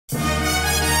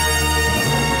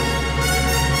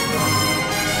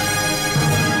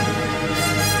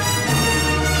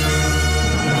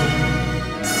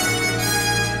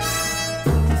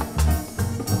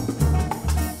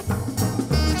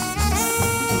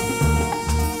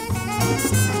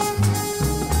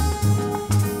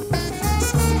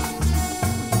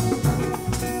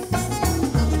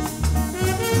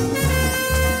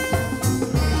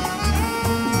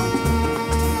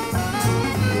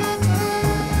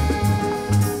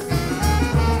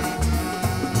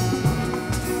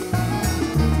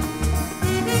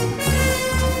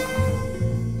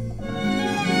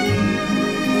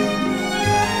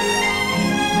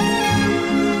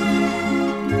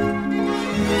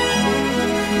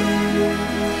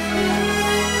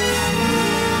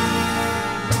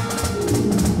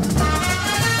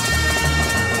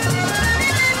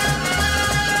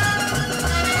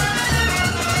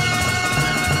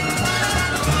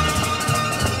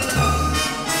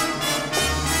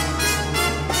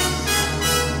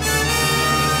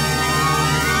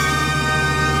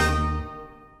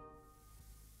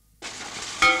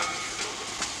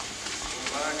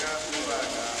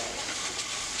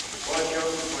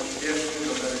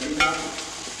godzina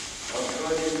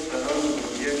odchodzi z peronu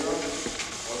drugiego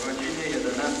o godzinie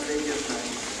 11:15.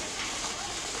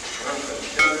 Proszę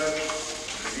wsiadać,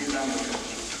 drzwi zamykać.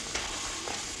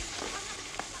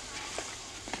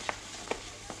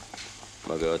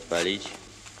 Mogę odpalić?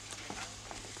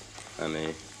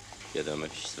 Mamy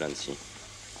wiadomość z Francji.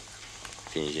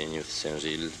 W więzieniu w Saint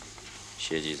Gilles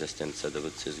siedzi zastępca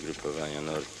dowódcy zgrupowania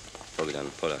Nord,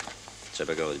 Bogdan, Polak.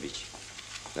 Trzeba go odbić.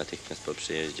 Natychmiast po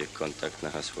przyjeździe kontakt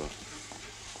na Hasło.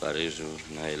 W Paryżu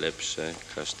najlepsze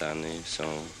kasztany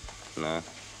są na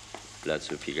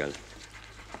placu Pigalle.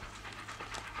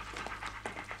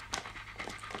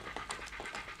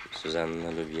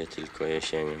 Zuzanna lubi je tylko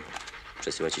jesienią.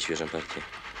 Przesyła ci świeżą partię.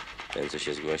 Ten, co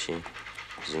się zgłosi,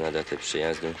 zna datę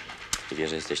przyjazdu i wie,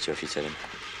 że jesteście oficerem.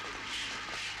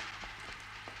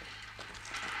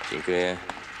 Dziękuję.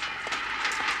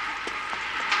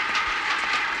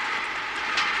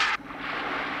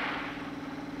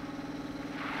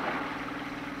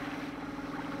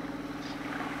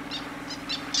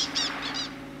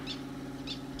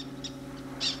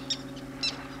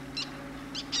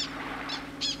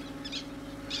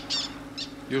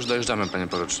 Już dojeżdżamy, panie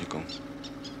poruczniku.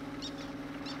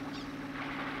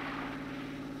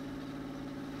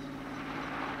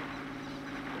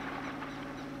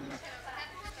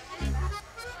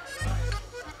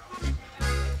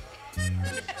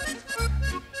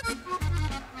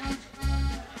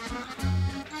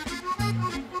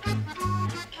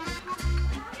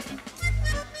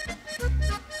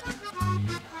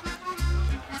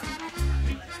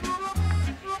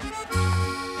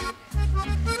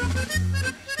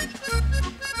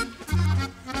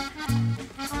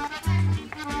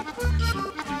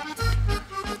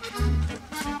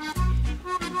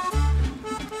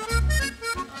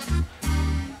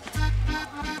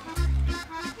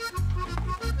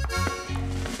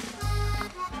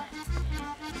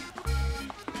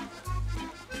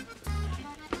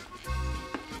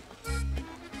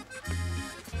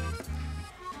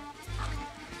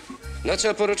 No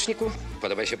co, poruczniku?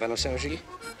 Podoba się panu Saint Gilles?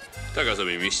 Taka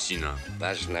sobie mieścina.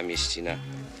 Ważna mieścina.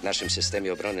 W naszym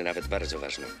systemie obrony nawet bardzo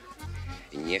ważna.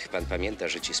 I niech pan pamięta,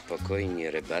 że ci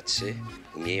spokojni rybacy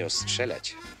umieją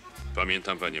strzelać.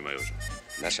 Pamiętam, panie majorze.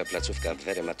 Nasza placówka w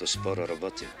Werę ma tu sporo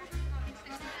roboty.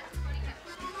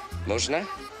 Można?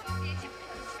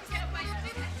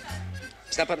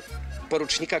 Zna pan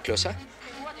porucznika Klossa?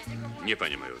 Nie,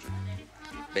 panie majorze.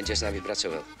 Będzie z nami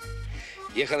pracował.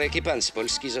 Jechał ekipant z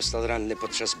Polski, został ranny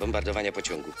podczas bombardowania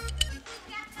pociągu.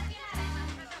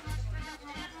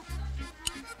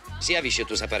 Zjawi się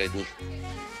tu za parę dni.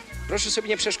 Proszę sobie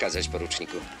nie przeszkadzać,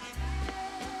 poruczniku.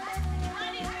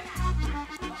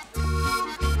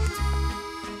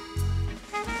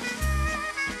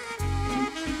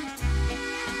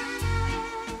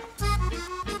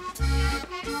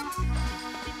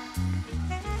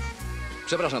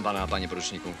 Przepraszam pana, panie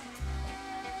poruczniku.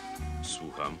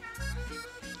 Słucham.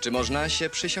 Czy można się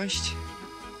przysiąść?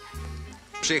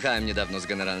 Przyjechałem niedawno z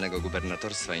generalnego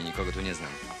gubernatorstwa i nikogo tu nie znam.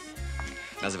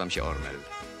 Nazywam się Ornell.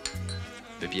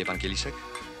 Wypije pan kieliszek?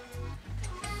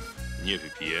 Nie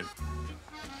wypiję.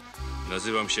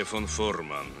 Nazywam się von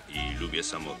Forman i lubię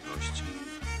samotność.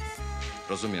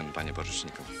 Rozumiem, panie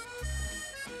poruczniku.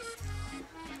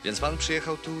 Więc pan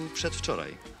przyjechał tu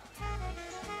przedwczoraj?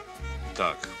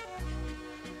 Tak.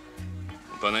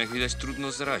 Pana, jak widać,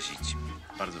 trudno zrazić.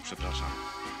 Bardzo przepraszam.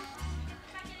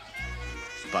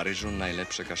 W Paryżu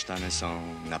najlepsze kasztany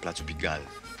są na placu Pigalle.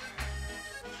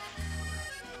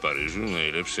 W Paryżu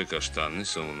najlepsze kasztany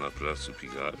są na placu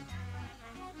Pigalle.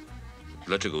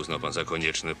 Dlaczego uznał pan za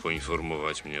konieczne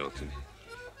poinformować mnie o tym?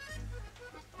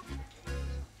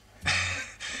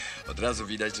 Od razu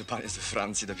widać, że pan jest we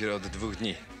Francji dopiero od 2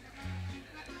 dni.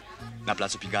 Na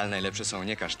placu Pigalle najlepsze są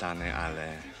nie kasztany,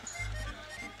 ale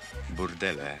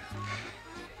burdele.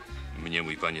 Mnie,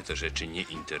 mój panie, te rzeczy nie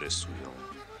interesują.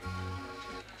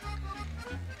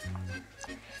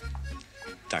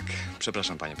 Tak,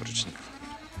 przepraszam, panie poruczniku.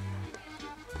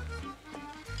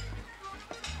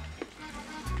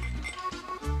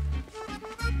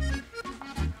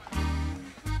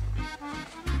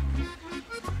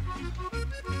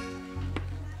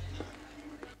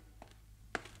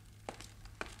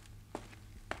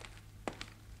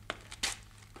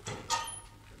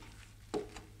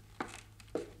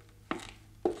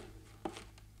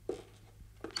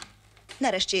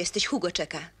 Nareszcie jesteś, Hugo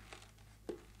czeka.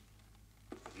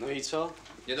 No i co?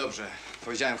 Niedobrze.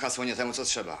 Powiedziałem hasło nie temu, co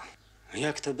trzeba.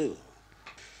 Jak to było?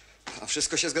 A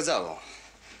wszystko się zgadzało.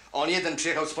 On jeden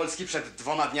przyjechał z Polski przed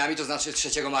 2 dniami, to znaczy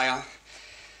 3 maja.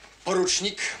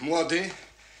 Porucznik, młody,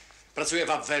 pracuje w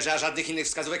Abwehrze, a żadnych innych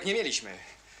wskazówek nie mieliśmy.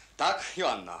 Tak,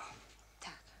 Joanna?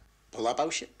 Tak.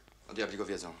 Połapał się? O diabli go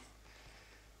wiedzą.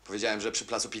 Powiedziałem, że przy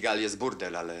placu Pigalle jest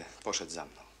burdel, ale poszedł za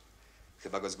mną.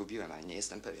 Chyba go zgubiłem, ale nie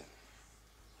jestem pewien.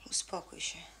 Uspokój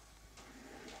się.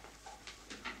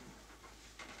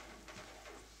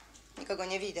 Nikogo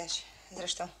nie widać.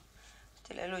 Zresztą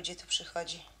tyle ludzi tu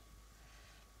przychodzi.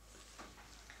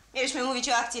 Mieliśmy mówić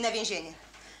o akcji na więzienie.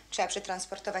 Trzeba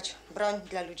przetransportować broń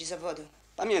dla ludzi z obwodu.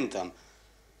 Pamiętam.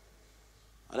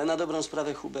 Ale na dobrą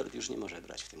sprawę Hubert już nie może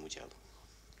brać w tym udziału.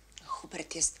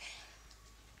 Hubert jest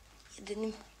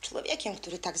jedynym człowiekiem,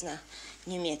 który tak zna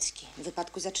niemiecki w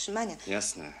wypadku zatrzymania.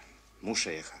 Jasne.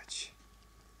 Muszę jechać.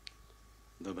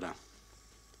 Dobra.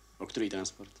 O której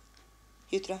transport?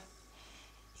 Jutro,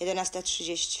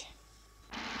 11:30.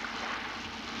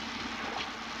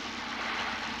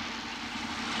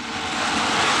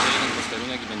 Jeden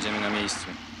posterunek i będziemy na miejscu.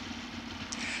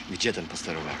 Gdzie ten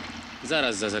posterunek?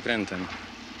 Zaraz za zakrętem.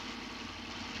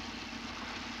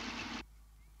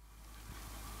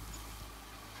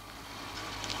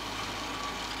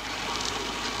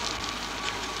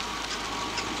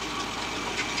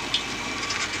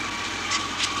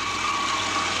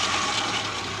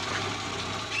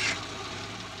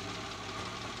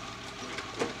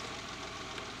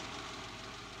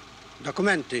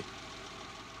 Dokumenty.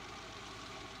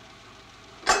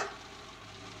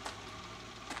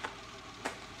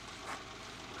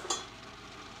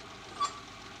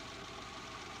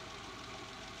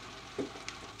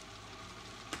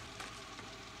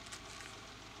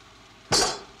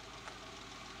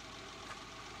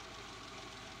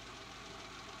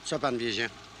 Co pan wiezie?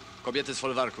 Kobiety z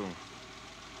folwarku.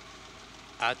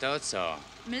 A to co?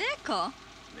 Mleko.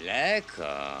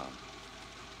 Mleko.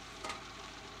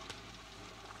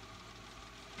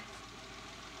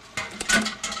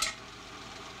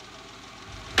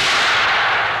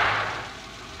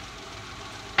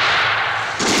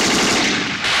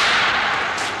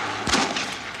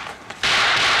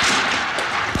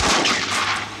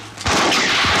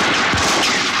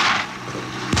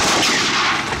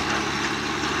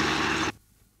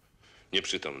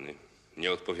 Nieprzytomny.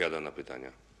 Nie odpowiada na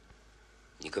pytania.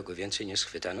 Nikogo więcej nie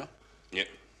schwytano? Nie.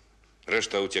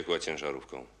 Reszta uciekła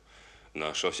ciężarówką.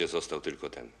 Na szosie został tylko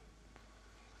ten.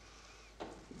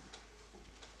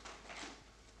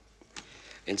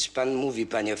 Więc pan mówi,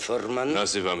 panie Forman...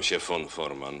 Nazywam się von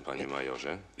Forman, panie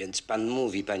majorze. Więc pan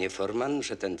mówi, panie Forman,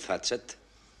 że ten facet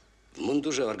w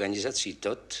mundurze organizacji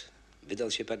TOT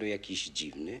wydał się panu jakiś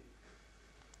dziwny,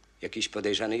 jakiś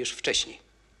podejrzany już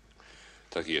wcześniej.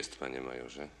 Tak jest, panie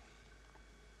majorze.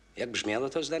 Jak brzmiało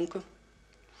to zdanko?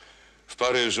 W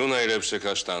Paryżu najlepsze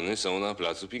kasztany są na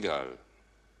placu Pigalle.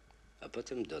 A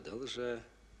potem dodał, że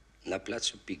na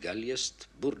placu Pigalle jest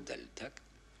burdel, tak?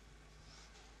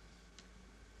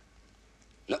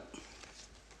 No,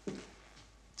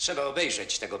 trzeba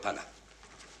obejrzeć tego pana.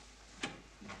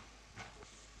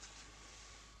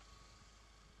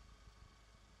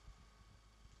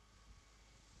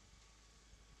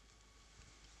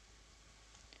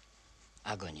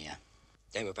 Agonia.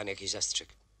 Daj mu pan jakiś zastrzyk.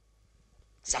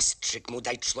 Zastrzyk mu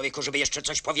daj, człowieku, żeby jeszcze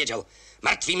coś powiedział.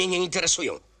 Martwi mnie nie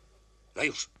interesują. No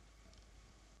już.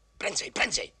 Prędzej,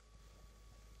 prędzej.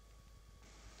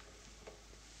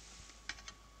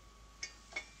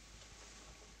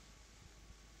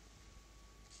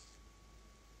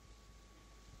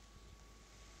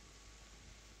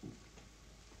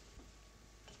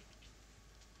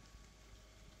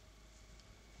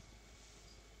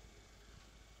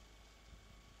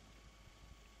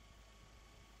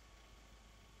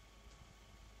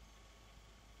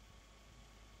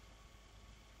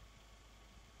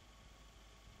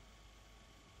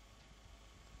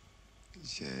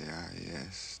 Gdzie ja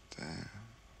jestem?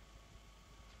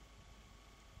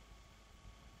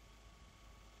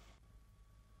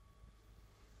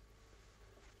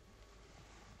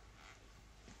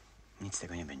 Nic z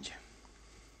tego nie będzie.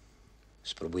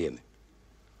 Spróbujemy.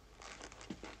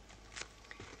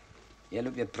 Ja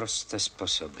lubię proste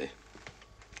sposoby.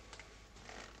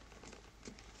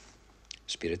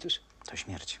 Spirytus? To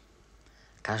śmierć.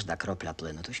 Każda kropla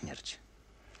tlenu to śmierć.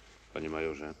 Panie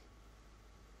majorze.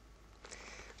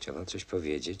 Chciał pan coś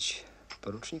powiedzieć,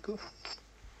 poruczniku?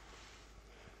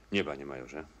 Nie, panie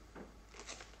majorze.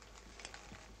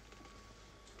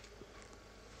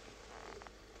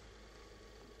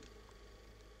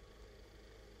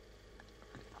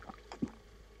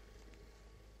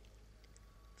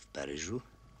 W Paryżu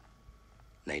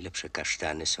najlepsze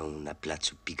kasztany są na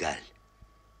placu Pigalle.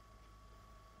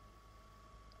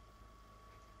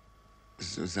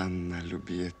 Zuzanna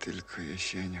lubi je tylko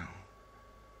jesienią.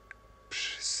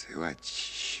 Przysyłać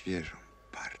świeżą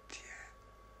partię.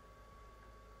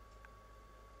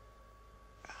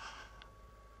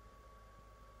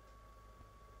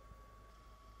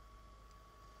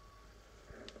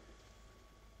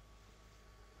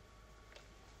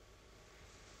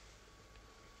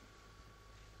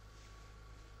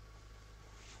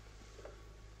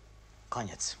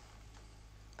 Koniec,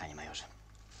 panie majorze.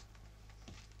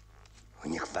 O,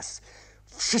 niech was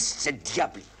wszyscy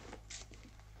diabli.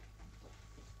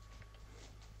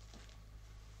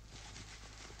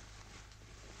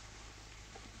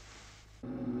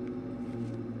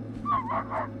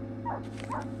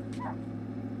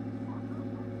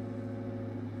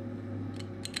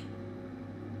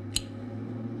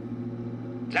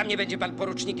 Dla mnie będzie pan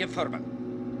porucznikiem Forman.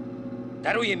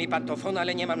 Daruje mi pan to fon,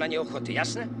 ale nie mam na nie ochoty,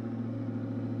 jasne?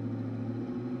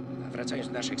 A wracając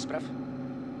do naszych spraw,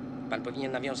 pan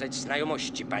powinien nawiązać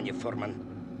znajomości, panie Forman,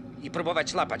 i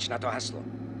próbować lapać na to hasło.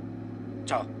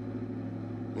 Co?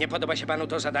 Nie podoba się panu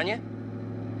to zadanie?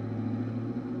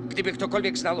 Gdyby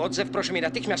ktokolwiek znał odzew, proszę mi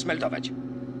natychmiast meldować.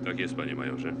 Tak jest, panie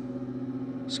majorze.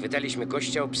 Schwytaliśmy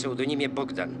gościa o pseudonimie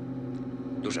Bogdan.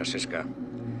 Duża szyszka.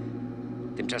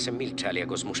 Tymczasem milczy, ale ja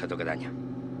go zmuszę do gadania.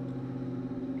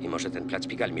 I może ten plac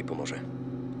Pigalle mi pomoże.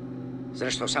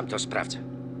 Zresztą sam to sprawdzę.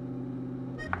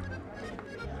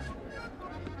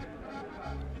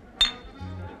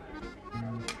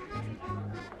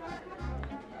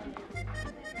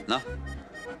 No,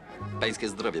 pańskie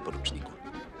zdrowie, poruczniku.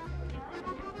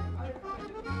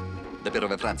 Dopiero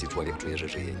we Francji człowiek czuje, że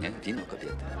żyje, nie? Wino,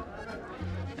 kobiety.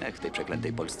 W tej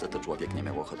przeklętej Polsce to człowiek nie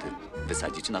miał ochoty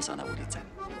wysadzić nosa na ulicę.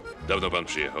 Dawno pan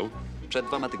przyjechał? Przed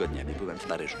 2 tygodniami byłem w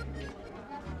Paryżu.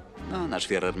 No, nasz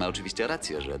Führer ma oczywiście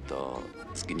rację, że to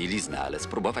zgnilizna, ale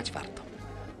spróbować warto.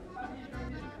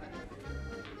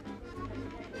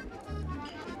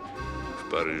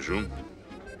 W Paryżu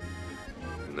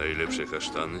najlepsze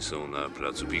kasztany są na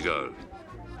placu Pigalle.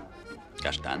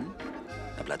 Kasztany?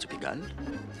 Na placu Pigalle?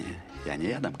 Nie, ja nie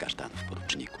jadam kasztanów,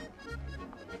 poruczniku.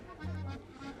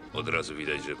 Od razu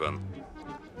widać, że pan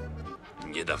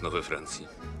niedawno we Francji.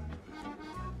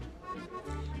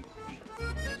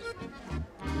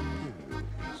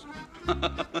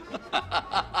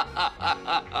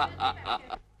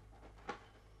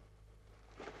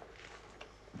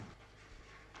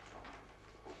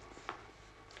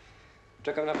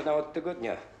 Czekam na pana od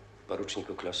tygodnia,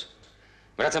 poruczniku Kloss.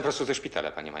 Wracam prosto ze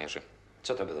szpitala, panie majorze.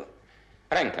 Co to było?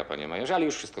 Ręka, panie majorze, ale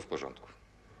już wszystko w porządku.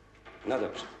 No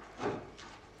dobrze.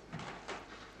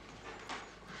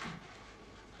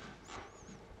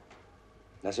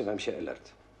 Nazywam się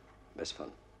Ellard. Bez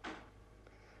fon.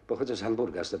 Pochodzę z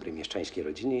Hamburga, z dobrej mieszczańskiej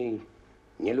rodziny i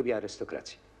nie lubię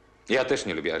arystokracji. Ja też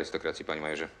nie lubię arystokracji, panie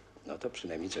majorze. No to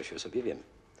przynajmniej coś o sobie wiem.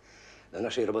 Do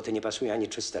naszej roboty nie pasuje ani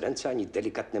czyste ręce, ani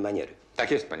delikatne maniery.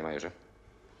 Tak jest, panie majorze.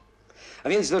 A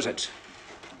więc do rzeczy.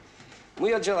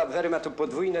 Mój oddział Abwehry ma tu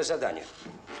podwójne zadanie.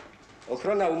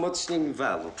 Ochrona umocnień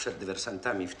walu przed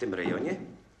dywersantami w tym rejonie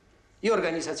i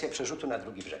organizacja przerzutu na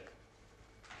drugi brzeg.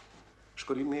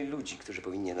 Szkolimy ludzi, którzy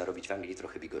powinni narobić w Anglii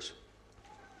trochę bigosu.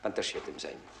 Pan też się tym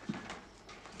zajmie.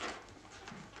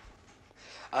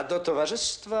 A do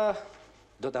towarzystwa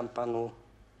dodam panu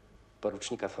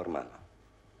porucznika Formana.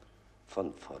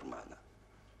 Von Formana.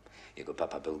 Jego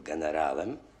papa był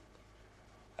generałem,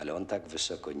 ale on tak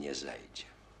wysoko nie zajdzie.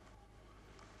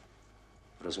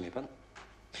 Rozumie pan?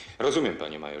 Rozumiem,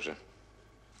 panie majorze.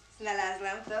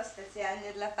 Znalazłam to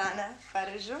specjalnie dla pana w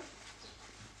Paryżu.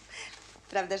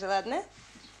 Prawda, że ładne?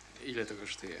 Ile to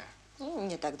kosztuje?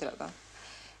 Nie tak drogo.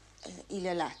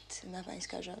 Ile lat ma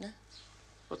pańska żona?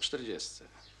 Po 40.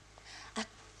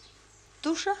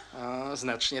 Dusza? O,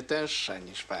 znacznie tęższa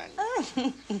niż pani.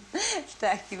 W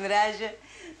takim razie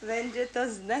będzie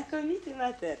to znakomity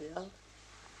materiał.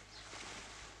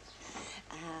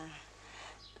 A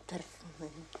perfumy.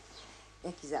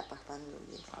 Jaki zapach pan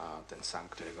lubi? O, ten sam,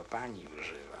 którego pani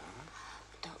używa.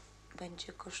 To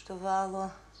będzie kosztowało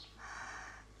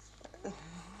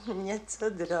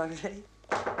nieco drożej.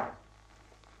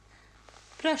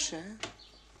 Proszę.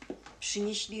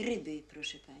 Przynieśli ryby,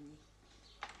 proszę pani.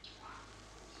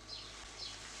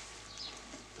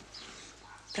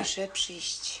 Proszę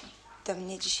przyjść do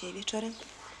mnie dzisiaj wieczorem.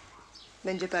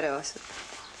 Będzie parę osób.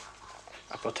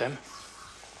 A potem?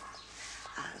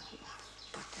 A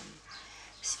potem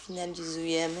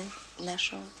sfinalizujemy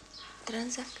naszą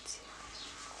transakcję.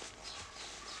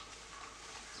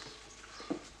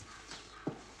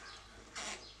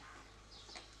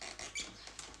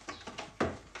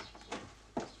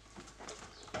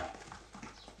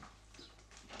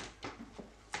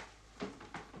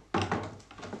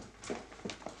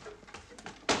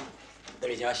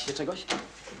 Dowiedziałaś się czegoś?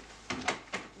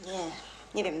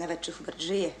 Nie wiem nawet, czy Hubert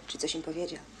żyje, czy coś im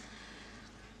powiedział.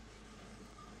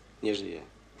 Nie żyje.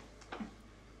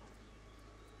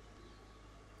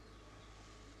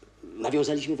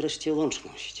 Nawiązaliśmy wreszcie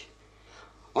łączność.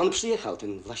 On przyjechał,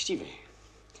 ten właściwy.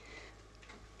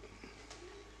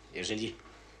 Jeżeli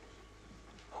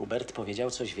Hubert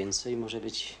powiedział coś więcej, może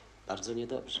być Bardzo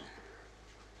niedobrze.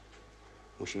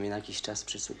 Musimy na jakiś czas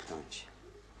przysupnąć.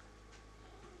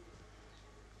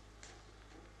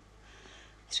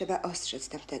 Trzeba ostrzec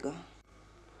tamtego.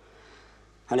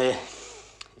 Ale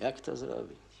jak to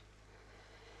zrobić?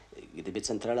 Gdyby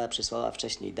centrala przysłała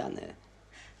wcześniej dane...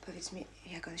 Powiedz mi,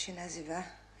 jak on się nazywa,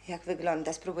 jak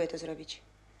wygląda. Spróbuję to zrobić.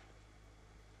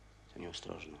 To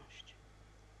nieostrożność.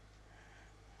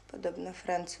 Podobno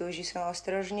Francuzi są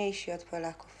ostrożniejsi od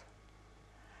Polaków.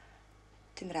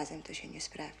 Tym razem to się nie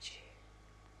sprawdzi.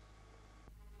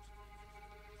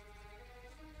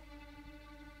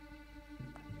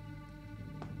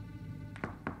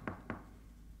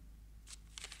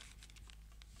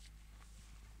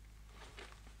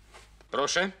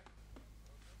 Proszę.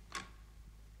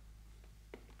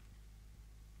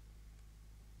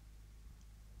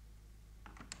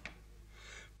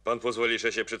 Pan pozwoli,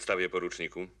 że się przedstawię,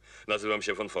 poruczniku. Nazywam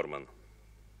się von Forman.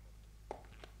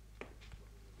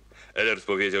 Elert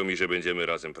powiedział mi, że będziemy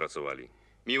razem pracowali.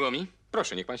 Miło mi.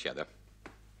 Proszę, niech pan siada.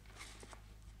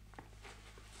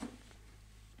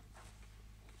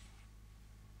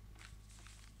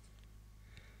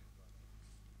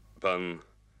 Pan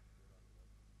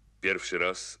pierwszy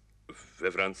raz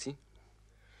we Francji?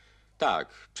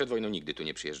 Tak, przed wojną nigdy tu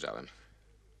nie przyjeżdżałem.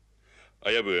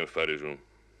 A ja byłem w Paryżu.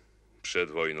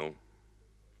 Przed wojną.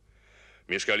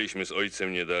 Mieszkaliśmy z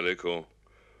ojcem niedaleko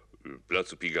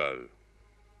placu Pigalle.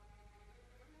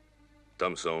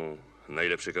 Tam są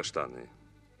najlepsze kasztany.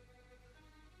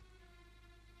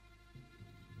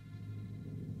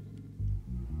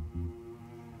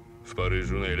 W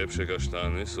Paryżu najlepsze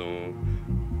kasztany są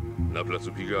na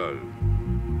placu Pigalle.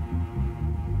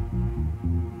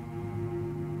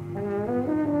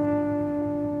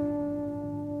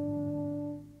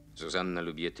 Zuzanna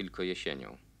lubi je tylko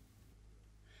jesienią.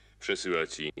 Przesyła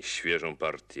ci świeżą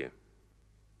partię.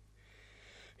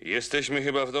 Jesteśmy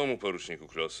chyba w domu, poruczniku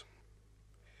Kloss.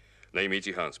 Na imię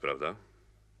ci Hans, prawda?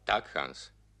 Tak,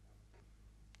 Hans.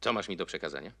 Co masz mi do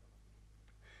przekazania?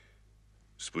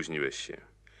 Spóźniłeś się.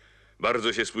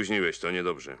 Bardzo się spóźniłeś, to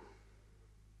niedobrze.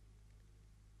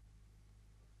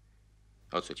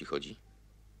 O co ci chodzi?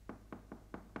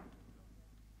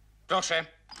 Proszę.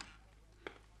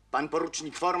 Pan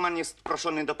porucznik Forman jest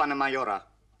proszony do pana majora.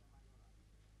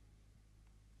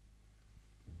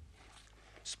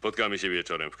 Spotkamy się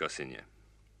wieczorem w kasynie.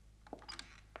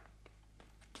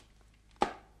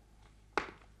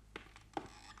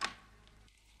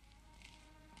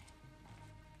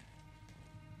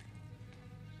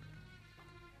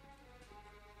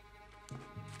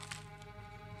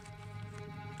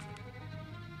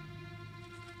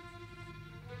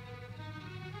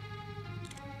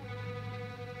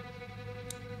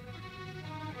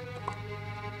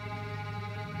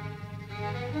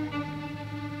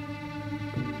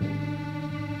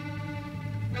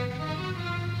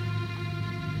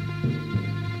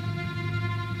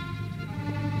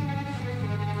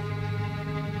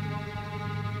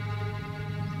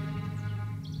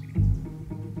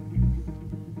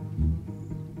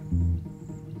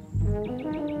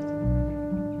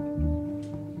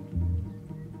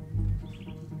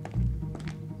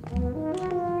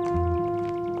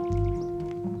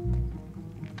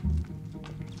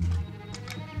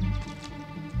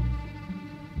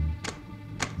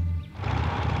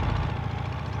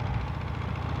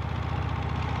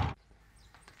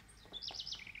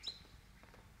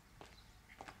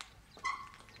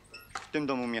 W tym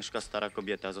domu mieszka stara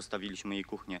kobieta. Zostawiliśmy jej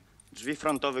kuchnię. Drzwi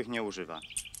frontowych nie używa.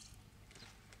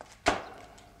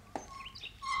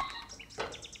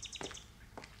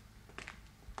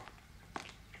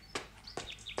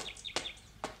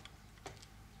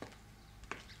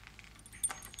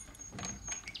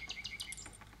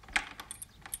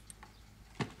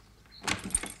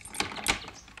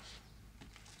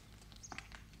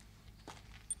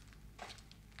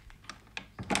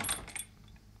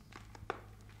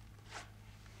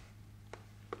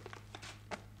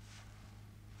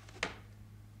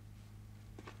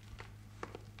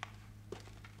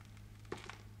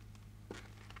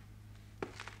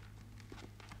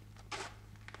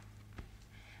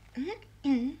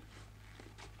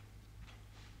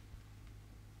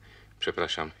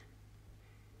 Przepraszam.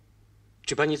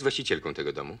 Czy pani jest właścicielką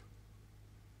tego domu?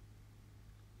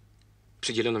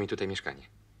 Przydzielono mi tutaj mieszkanie.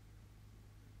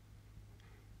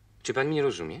 Czy pan mnie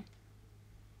rozumie?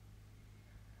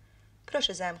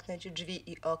 Proszę zamknąć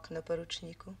drzwi i okno,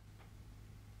 poruczniku.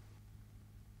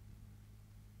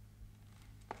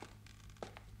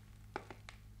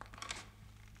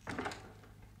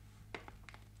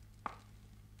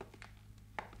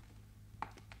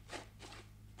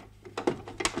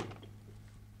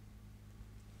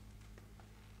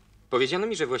 Powiedziano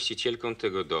mi, że właścicielką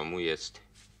tego domu jest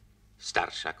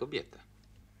starsza kobieta.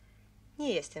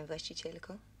 Nie jestem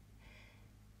właścicielką.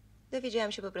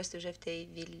 Dowiedziałam się po prostu, że w tej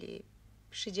willi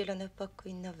przydzielono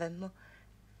pokój nowemu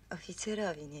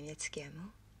oficerowi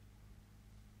niemieckiemu.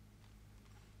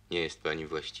 Nie jest pani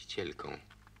właścicielką.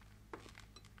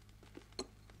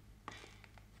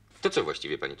 To co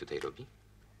właściwie pani tutaj robi?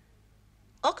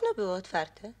 Okno było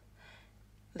otwarte.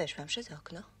 Weszłam przez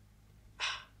okno.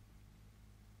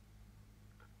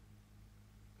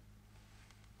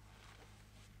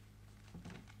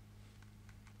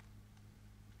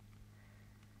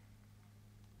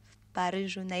 W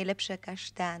Paryżu najlepsze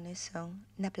kasztany są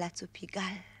na placu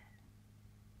Pigalle.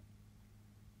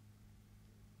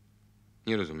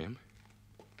 Nie rozumiem.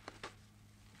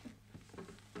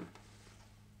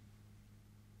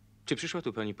 Czy przyszła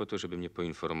tu pani po to, żeby mnie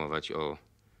poinformować o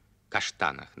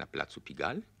kasztanach na placu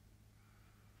Pigalle?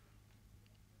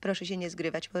 Proszę się nie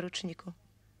zgrywać, poruczniku.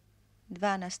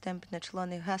 2 następne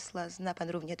człony hasła zna pan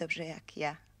równie dobrze jak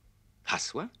ja.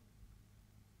 Hasła?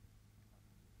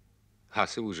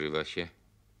 Haseł używa się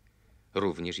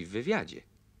również i w wywiadzie.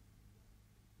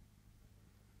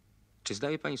 Czy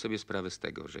zdaje pani sobie sprawę z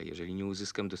tego, że jeżeli nie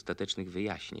uzyskam dostatecznych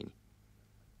wyjaśnień,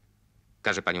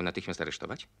 każe panią natychmiast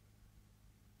aresztować?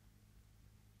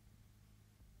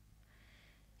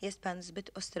 Jest pan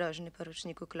zbyt ostrożny,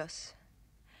 poruczniku Kloss.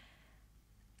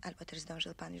 Albo też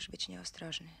zdążył pan już być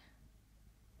nieostrożny.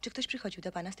 Czy ktoś przychodził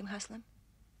do pana z tym hasłem?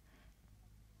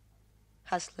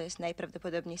 Hasło jest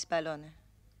najprawdopodobniej spalone.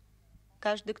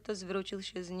 Każdy, kto zwrócił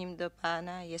się z nim do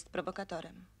pana, jest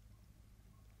prowokatorem.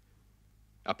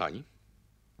 A pani?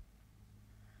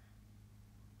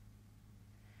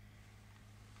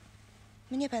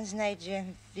 Mnie pan znajdzie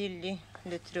w willi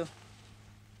Le Trou.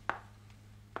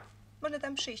 Można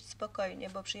tam przyjść spokojnie,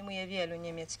 bo przyjmuje wielu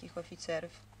niemieckich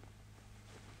oficerów.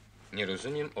 Nie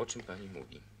rozumiem, o czym pani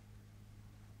mówi.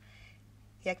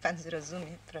 Jak pan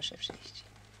zrozumie, proszę przyjść.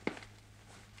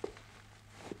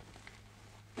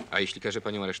 A jeśli każe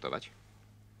panią aresztować?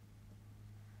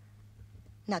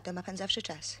 Na to ma pan zawsze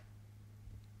czas.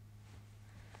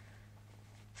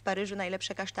 W Paryżu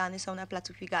najlepsze kasztany są na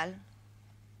placu Pigalle.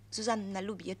 Zuzanna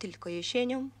lubi je tylko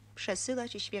jesienią,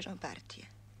 przesyłać i świeżą partię.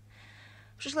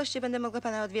 W przyszłości będę mogła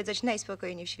pana odwiedzać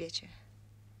najspokojniej w świecie.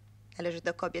 Należy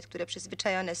do kobiet, które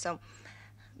przyzwyczajone są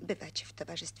bywać w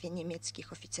towarzystwie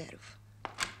niemieckich oficerów.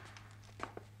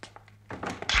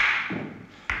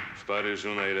 W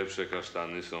Paryżu najlepsze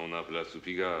kasztany są na placu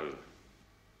Pigalle.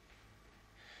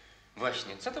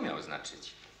 Właśnie, co to miało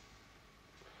znaczyć?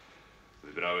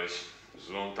 Wybrałeś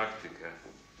złą taktykę.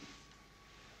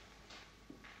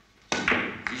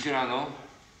 Dziś rano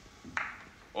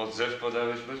Odzew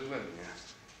podałeś bezbłędnie.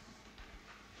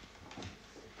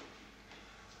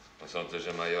 Sądzę,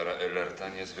 że majora Ellerta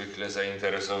niezwykle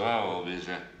zainteresowałoby,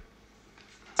 że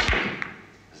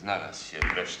znalazł się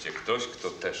wreszcie ktoś, kto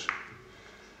też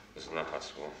zna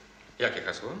hasło. Jakie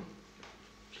hasło?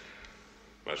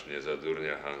 Masz mnie za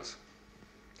durnia, Hans.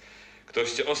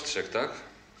 Ktoś cię ostrzegł, tak?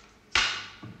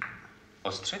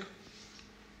 Ostrzegł?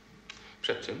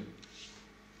 Przed czym?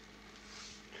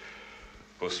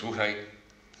 Posłuchaj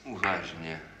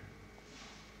uważnie.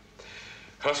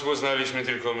 Hasło znaliśmy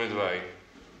tylko my dwaj.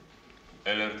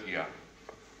 Ellert i ja.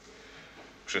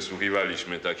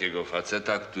 Przesłuchiwaliśmy takiego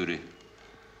faceta, który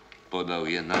podał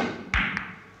je nam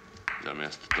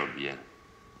zamiast tobie.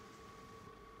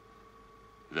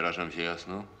 Wyrażam się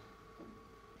jasno?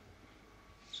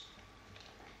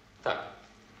 Tak.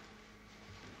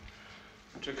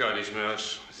 Czekaliśmy,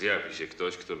 aż zjawi się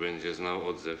ktoś, kto będzie znał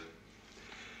odzew.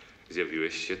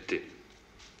 Zjawiłeś się ty.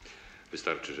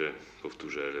 Wystarczy, że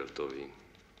powtórzę Ellertowi.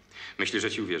 Myślisz,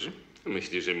 że ci uwierzy?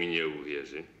 Myśli, że mi nie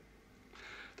uwierzy.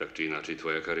 Tak czy inaczej,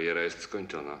 twoja kariera jest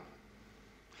skończona.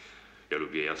 Ja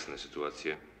lubię jasne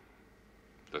sytuacje.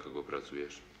 Dla kogo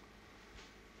pracujesz?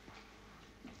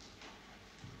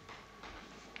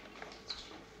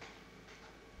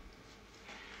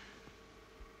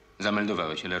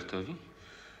 Zameldowałeś Ellertowi?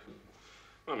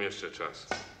 Mam jeszcze czas.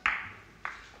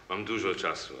 Mam dużo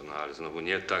czasu, no ale znowu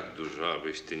nie tak dużo,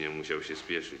 abyś ty nie musiał się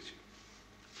spieszyć.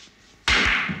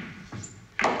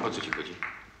 O co ci chodzi?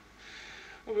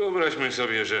 No wyobraźmy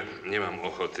sobie, że nie mam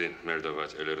ochoty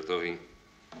meldować Ellertowi.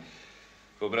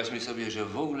 Wyobraźmy sobie, że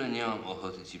w ogóle nie mam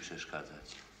ochoty ci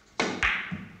przeszkadzać.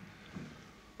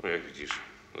 No jak widzisz,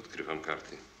 odkrywam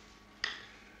karty.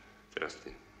 Teraz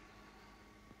ty.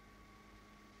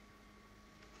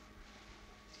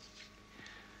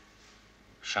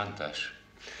 Szantaż.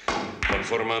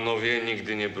 Konformanowie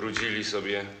nigdy nie brudzili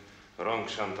sobie rąk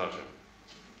szantażem.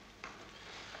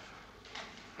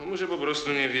 No może po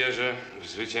prostu nie wierzę w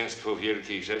zwycięstwo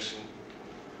Wielkiej Rzeszy.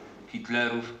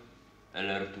 Hitlerów,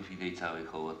 Elertów i tej całej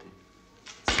hołoty.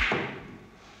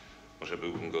 Może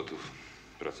byłbym gotów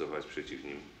pracować przeciw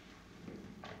nim.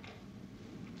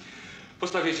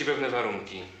 Postawię ci pewne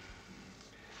warunki.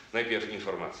 Najpierw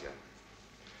informacja.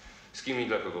 Z kim i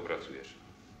dla kogo pracujesz?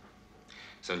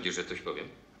 Sądzisz, że coś powiem?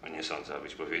 A nie sądzę,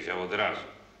 abyś powiedział od razu.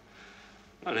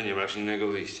 Ale nie masz innego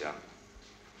wyjścia.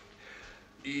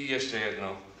 I jeszcze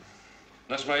jedno.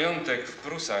 Nasz majątek w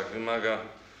Prusach wymaga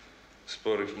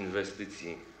sporych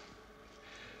inwestycji.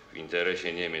 W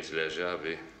interesie Niemiec leży,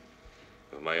 aby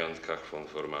w majątkach von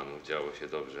Formanów działo się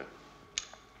dobrze.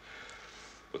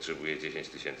 Potrzebuję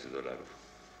 10 000 dolarów.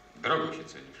 Drogo się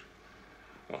cenisz.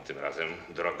 No, tym razem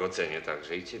drogo cenię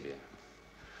także i ciebie.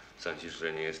 Sądzisz,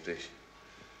 że nie jesteś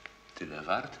tyle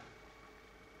wart?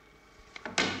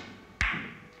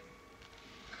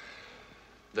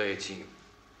 Daję ci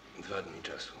 2 dni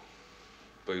czasu.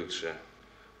 Pojutrze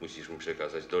musisz mi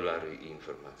przekazać dolary i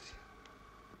informacje.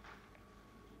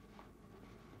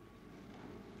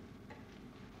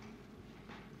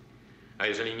 A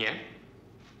jeżeli nie?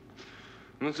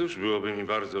 No cóż, byłoby mi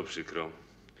bardzo przykro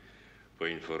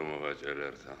poinformować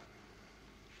Elerta.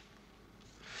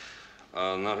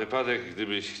 A na wypadek,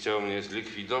 gdybyś chciał mnie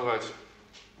zlikwidować,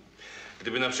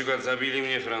 gdyby na przykład zabili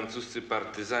mnie francuscy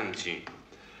partyzanci,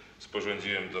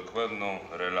 sporządziłem dokładną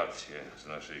relację z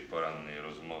naszej porannej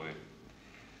rozmowy.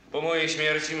 Po mojej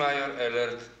śmierci major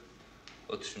Elert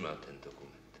otrzyma ten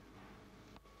dokument.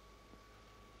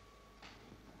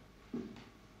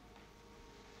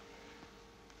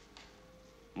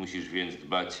 Musisz więc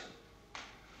dbać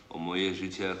o moje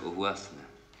życie jako własne.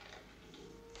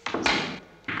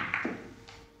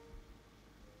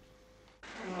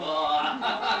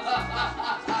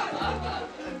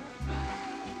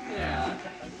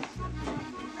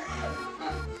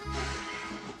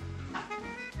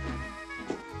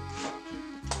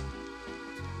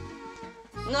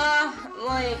 No,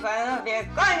 moi panowie,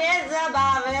 koniec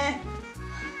zabawy.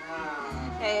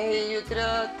 Ej, jutro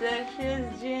też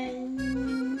jest dzień.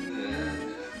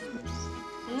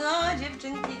 No,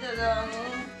 dziewczynki do domu.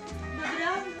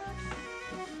 Dobranoc.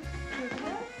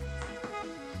 Dobranoc.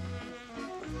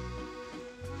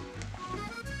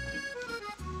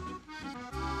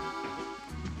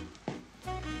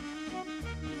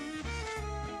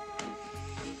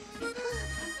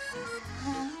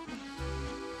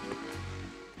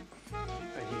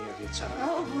 Pani Jawiecka,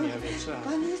 O, pani Jawiecka.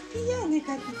 pan jest pijany,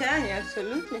 kapitanie,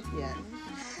 absolutnie pijany.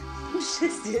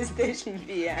 Wszyscy jesteśmy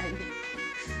pijani.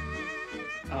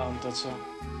 A on to co?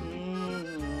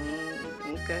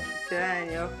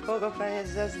 Kapitanie, o kogo pan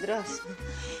jest zazdrosny?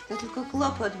 To tylko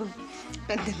kłopot, bo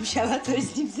będę musiała coś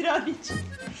z nim zrobić.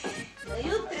 Do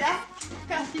jutra,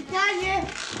 kapitanie!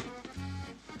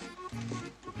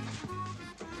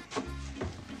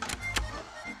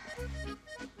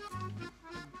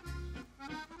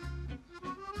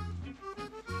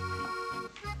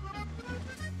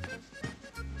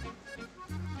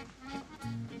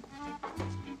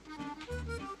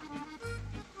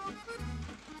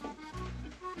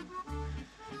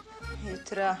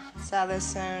 Jutro całe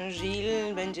Saint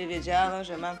Gilles będzie wiedziało,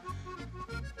 że mam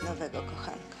nowego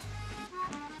kochanka.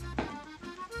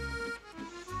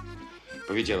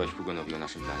 Powiedziałaś Hugonowi o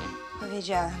naszym planie.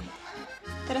 Powiedziałam.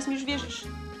 Teraz mi już wierzysz?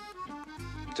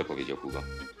 Co powiedział Hugo?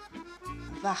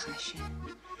 Waha się.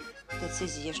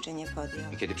 Decyzji jeszcze nie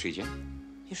podjął. I kiedy przyjdzie?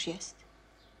 Już jest.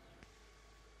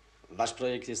 Wasz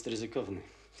projekt jest ryzykowny.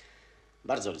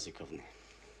 Bardzo ryzykowny.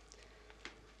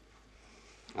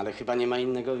 Ale chyba nie ma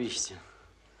innego wyjścia.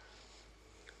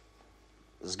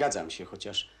 Zgadzam się,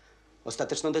 chociaż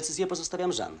ostateczną decyzję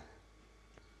pozostawiam Jean.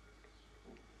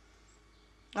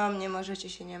 O mnie możecie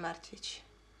się nie martwić.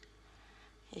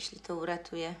 Jeśli to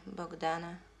uratuje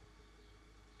Bogdana.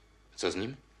 Co z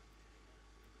nim?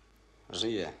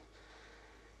 Żyje.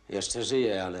 Jeszcze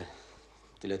żyje, ale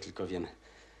tyle tylko wiem.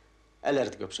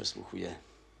 Elert go przesłuchuje.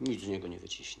 Nic z niego nie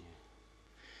wyciśnie.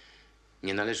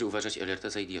 Nie należy uważać Elerta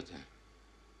za idiotę.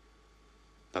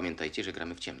 Pamiętajcie, że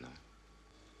gramy w ciemno.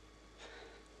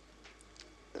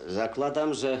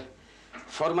 Zakładam, że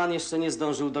Forman jeszcze nie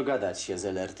zdążył dogadać się z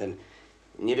Elertem.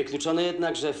 Niewykluczone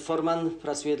jednak, że Forman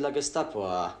pracuje dla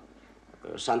Gestapo, a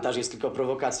szantaż jest tylko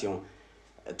prowokacją.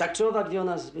 Tak czy owak wie o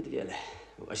nas zbyt wiele.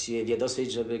 Właściwie wie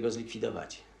dosyć, żeby go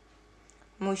zlikwidować.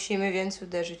 Musimy więc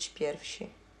uderzyć pierwsi.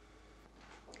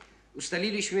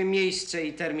 Ustaliliśmy miejsce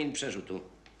i termin przerzutu.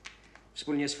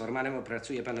 Wspólnie z Formanem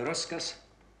opracuje pan rozkaz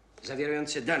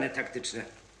zawierający dane taktyczne.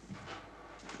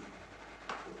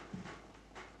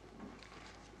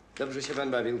 Dobrze się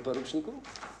pan bawił, poruczniku?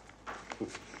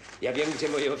 Ja wiem, gdzie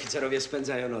moi oficerowie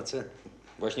spędzają noce.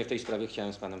 Właśnie w tej sprawie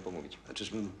chciałem z panem pomówić. A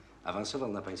czyżbym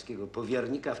awansował na pańskiego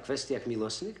powiernika w kwestiach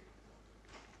miłosnych?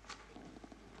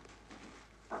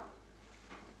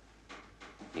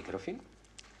 Mikrofilm?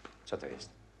 Co to jest?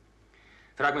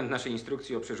 Fragment naszej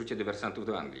instrukcji o przerzucie dywersantów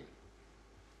do Anglii.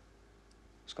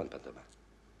 Skąd pan to ma?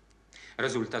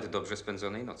 Rezultat dobrze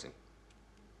spędzonej nocy.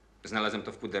 Znalazłem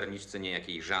to w puderniczce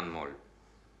niejakiej Jean Moll.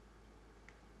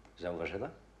 Zauważyła?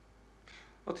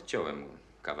 Odciąłem mu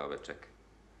kawałeczek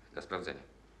dla sprawdzenia.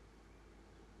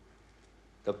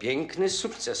 To piękny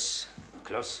sukces,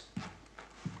 Kloss.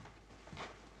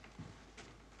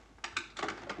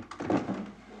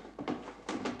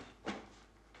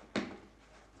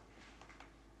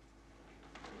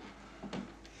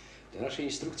 Do naszej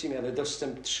instrukcji miały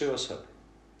dostęp 3 osoby.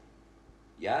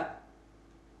 Ja,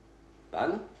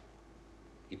 pan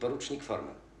i porucznik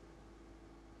Forman.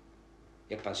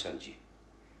 Jak pan sądzi,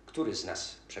 który z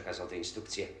nas przekazał te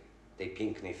instrukcje tej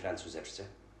pięknej Francuzeczce?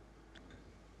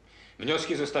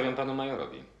 Wnioski zostawiam panu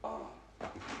majorowi. O,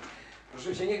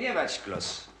 proszę się nie gniewać,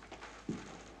 Kloss.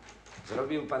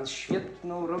 Zrobił pan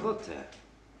świetną robotę.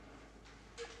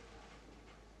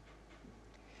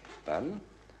 Pan,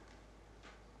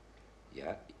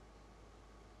 ja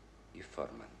i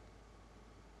Forman.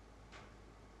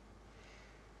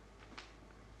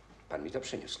 Pan mi to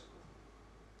przyniósł.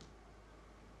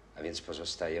 A więc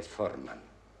pozostaje Forman.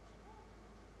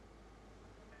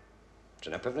 Czy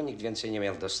na pewno nikt więcej nie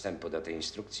miał dostępu do tej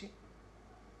instrukcji?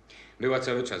 Była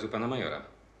cały czas u pana majora.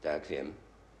 Tak, wiem.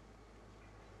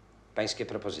 Pańskie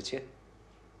propozycje?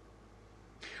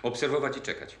 Obserwować i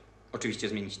czekać. Oczywiście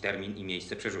zmienić termin i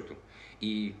miejsce przerzutu.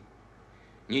 I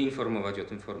nie informować o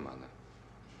tym Formana.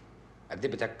 A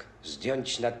gdyby tak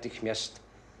zdjąć natychmiast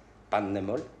pannę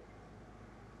Moll?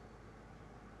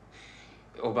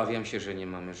 Obawiam się, że nie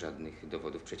mamy żadnych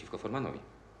dowodów przeciwko Formanowi.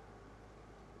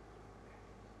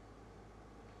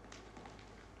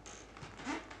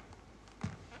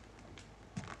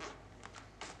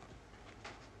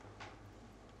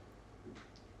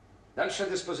 Dalsze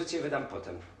dyspozycje wydam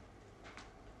potem.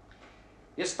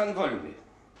 Jest pan wolny.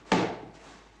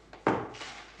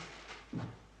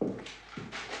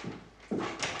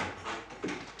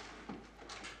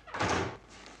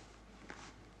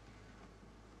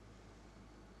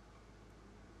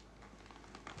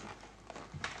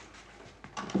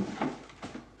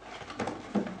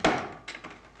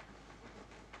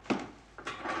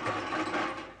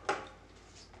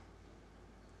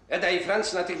 Eda i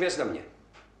Franz natychmiast do mnie.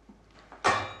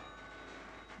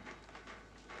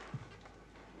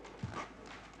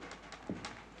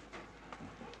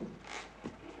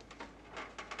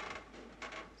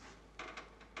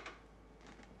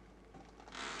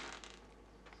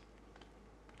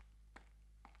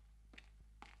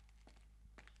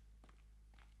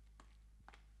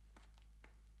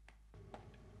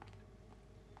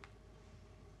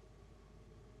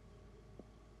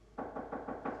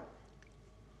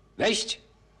 Wejść!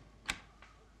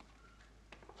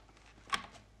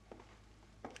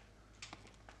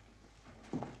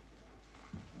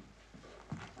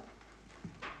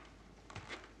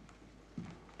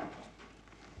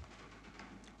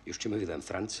 Już ci mówiłem,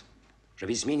 Franz,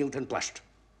 żebyś zmienił ten płaszcz.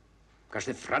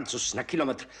 Każdy Francuz na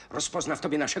kilometr rozpozna w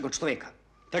tobie naszego człowieka.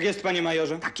 Tak jest, panie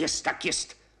majorze. Tak jest, tak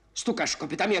jest. Stukasz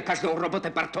kopytami, a każdą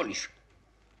robotę partolisz.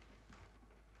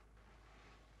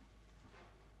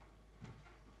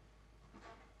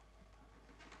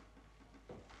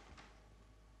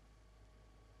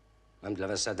 Mam dla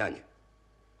was zadanie.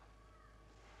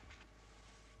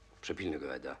 Przepilnuj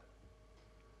go, Eda.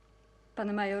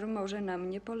 Pan major może na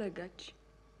mnie polegać.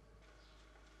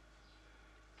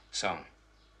 Są.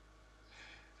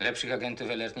 Lepszych agentów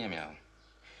Elert nie miał.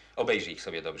 Obejrzyj ich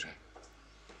sobie dobrze.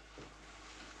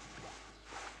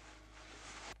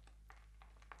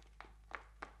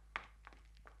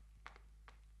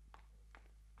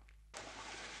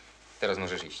 Teraz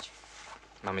możesz iść.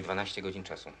 Mamy 12 godzin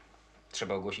czasu.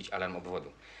 Trzeba ogłosić alarm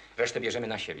obwodu. Resztę bierzemy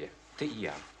na siebie. Ty i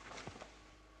ja.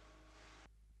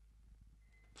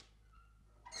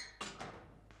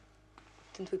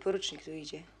 Ten twój porucznik tu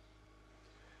idzie.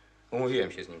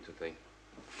 Umówiłem się z nim tutaj.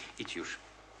 Idź już.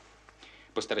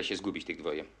 Postaraj się zgubić tych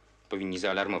dwoje. Powinni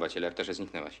zaalarmować Elerta, że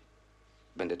zniknęłaś.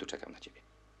 Będę tu czekał na ciebie.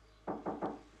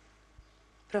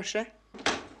 Proszę.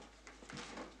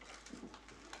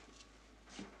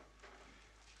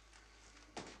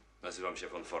 Nazywam się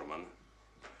von Forman.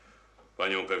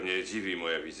 Panią pewnie dziwi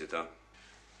moja wizyta.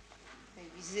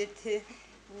 Wizyty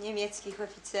niemieckich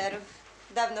oficerów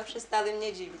dawno przestały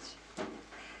mnie dziwić.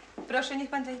 Proszę, niech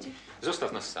pan wejdzie.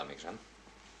 Zostaw nas samych, Jean.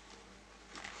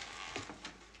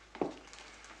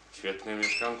 Świetne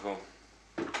mieszkanko.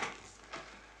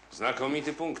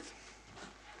 Znakomity punkt.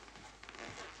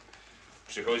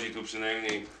 Przychodzi tu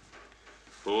przynajmniej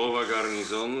połowa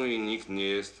garnizonu i nikt nie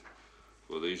jest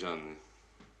podejrzany.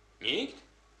 Nikt?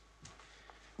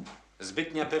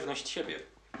 Zbytnia pewność siebie.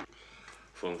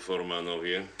 Von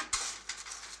Formanowie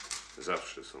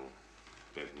zawsze są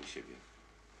pewni siebie.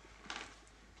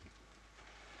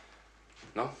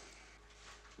 No.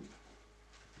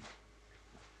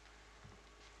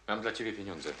 Mam dla ciebie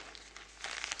pieniądze.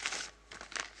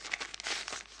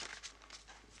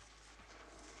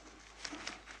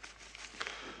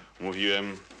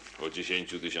 Mówiłem o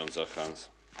 10 000, Hans.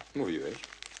 Mówiłeś.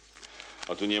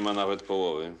 A tu nie ma nawet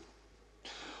połowy.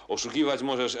 Oszukiwać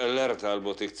możesz Ellerta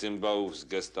albo tych cymbałów z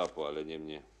gestapo, ale nie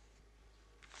mnie.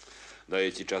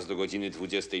 Daję ci czas do godziny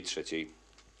 23.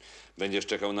 Będziesz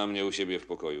czekał na mnie u siebie w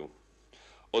pokoju.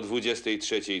 O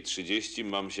 23:30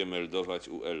 mam się meldować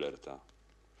u Ellerta.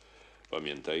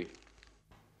 Pamiętaj.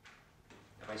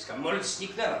 Pańska moc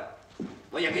zniknęła.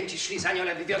 Moi agenci szli za nią,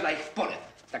 ale wywiodła ich w pole.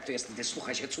 Tak to jest, gdy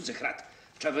słucha się cudzych rad.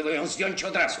 Trzeba było ją zdjąć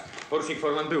od razu. Porucznik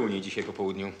Forman był u niej dzisiaj po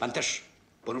południu. Pan też,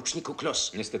 poruczniku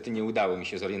Kloss. Niestety nie udało mi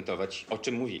się zorientować, o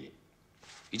czym mówili.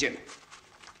 Idziemy.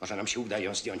 Może nam się uda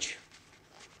ją zdjąć.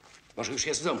 Może już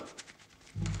jest w domu.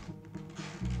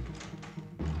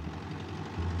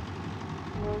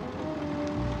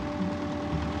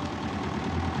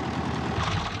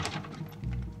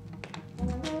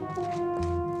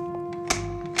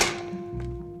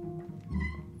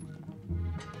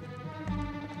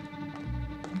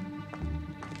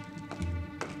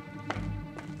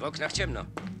 W oknach ciemno.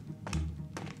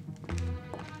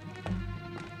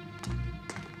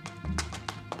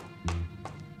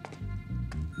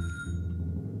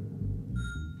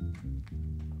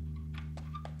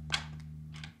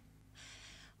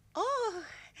 O,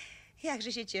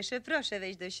 jakże się cieszę. Proszę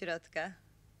wejść do środka.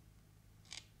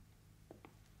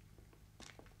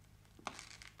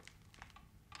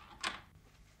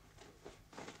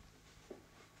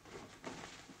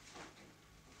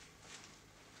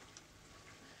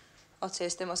 O co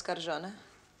jestem oskarżona?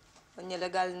 O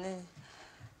nielegalny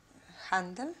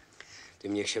handel?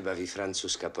 Tym niech się bawi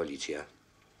francuska policja.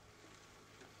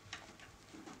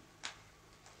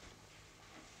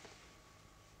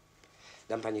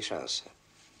 Dam pani szansę.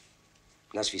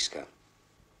 Nazwiska.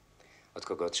 Od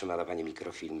kogo otrzymała pani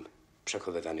mikrofilm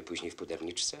przechowywany później w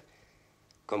puderniczce?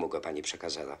 Komu go pani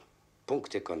przekazała?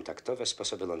 Punkty kontaktowe,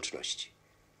 sposoby łączności.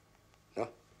 No,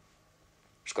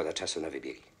 szkoda czasu na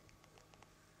wybiegi.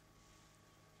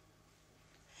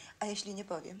 A jeśli nie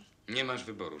powiem? Nie masz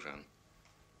wyboru, Jean.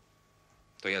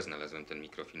 To ja znalazłem ten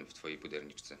mikrofilm w twojej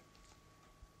puderniczce.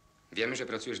 Wiemy, że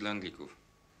pracujesz dla Anglików.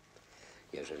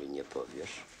 Jeżeli nie powiesz,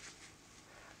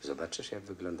 zobaczysz, jak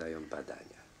wyglądają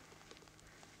badania.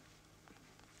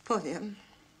 Powiem.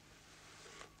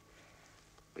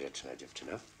 Grzeczna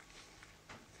dziewczyna.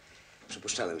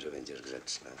 Przypuszczałem, że będziesz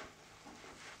grzeczna.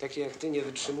 Takie jak ty nie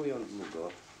wytrzymują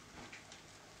długo.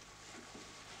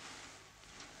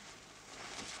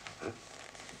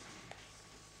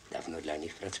 Dawno dla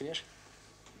nich pracujesz?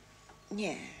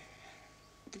 Nie.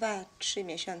 2-3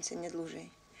 miesiące, nie dłużej.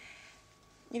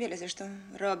 Niewiele zresztą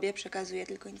robię, przekazuję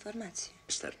tylko informacje.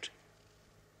 Wystarczy.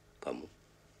 Komu?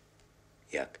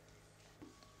 Jak?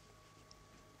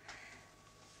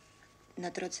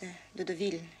 Na drodze do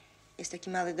Deauville jest taki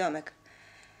mały domek.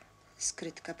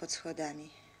 Skrytka pod schodami.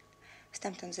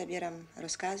 Stamtąd zabieram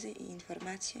rozkazy i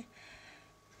informacje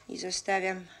i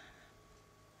zostawiam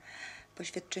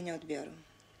poświadczenie odbioru.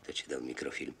 To ci dał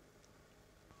mikrofilm?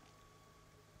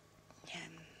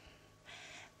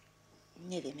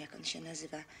 Nie wiem, jak on się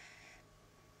nazywa.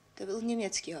 To był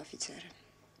niemiecki oficer.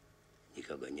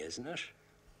 Nikogo nie znasz?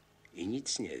 I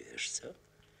nic nie wiesz, co?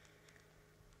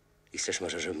 I chcesz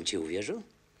może, żebym ci uwierzył?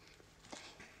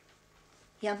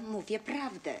 Ja mówię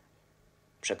prawdę.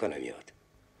 Przekonaj mnie o tym.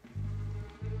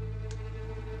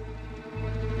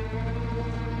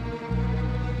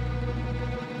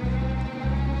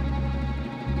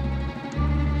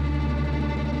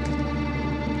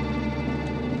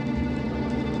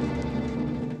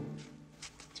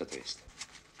 Co to jest?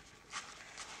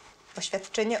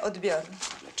 Poświadczenie odbioru.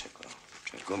 Dlaczego?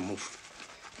 Czego mów?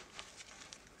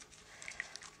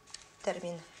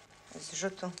 Termin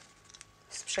zrzutu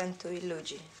sprzętu i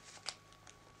ludzi.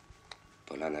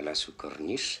 Polana lasu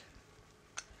Kornisz.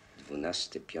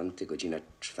 12:05, godzina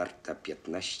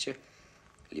 4:15.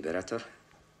 Liberator.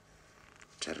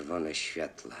 Czerwone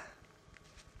światła.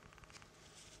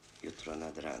 Jutro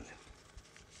nad ranem.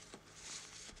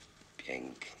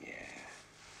 Pięknie.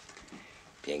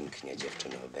 Pięknie,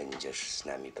 dziewczyno. Będziesz z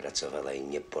nami pracowała i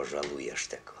nie pożałujesz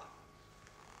tego.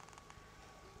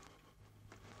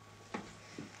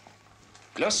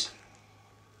 Kloss?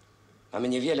 Mamy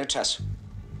niewiele czasu.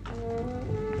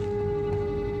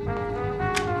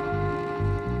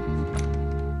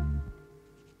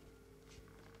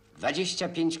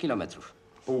 25 kilometrów.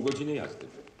 Pół godziny jazdy.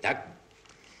 Tak.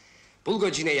 Pół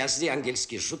godziny jazdy,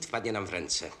 angielski rzut wpadnie nam w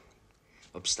ręce.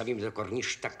 Obstawimy do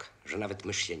kornisz tak, że nawet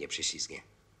mysz się nie prześlizgnie.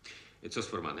 Co z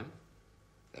formanem?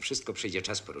 Na wszystko przyjdzie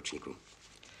czas, poruczniku.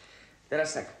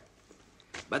 Teraz tak.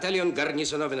 Batalion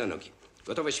garnizonowy na nogi.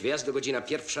 Gotowość wyjazdu godzina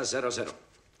 1:00.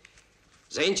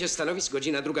 Zajęcie stanowisk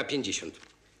godzina 2:50.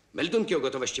 Meldunki o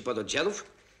gotowości pododdziałów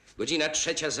godzina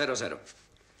 3:00.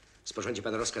 Sporządzi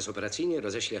pan rozkaz operacyjny i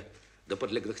roześle do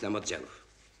podległych nam oddziałów.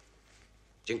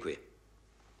 Dziękuję.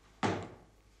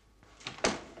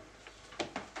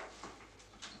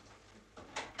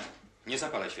 Nie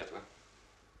zapalaj światła.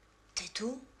 Ty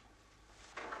tu?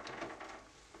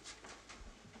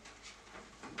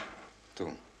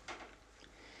 Tu.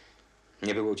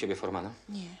 Nie było u ciebie formana?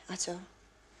 Nie, a co?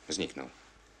 Zniknął.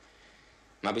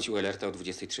 Ma być u Elerta o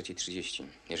 23:30.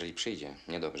 Jeżeli przyjdzie,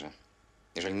 niedobrze.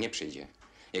 Jeżeli nie przyjdzie,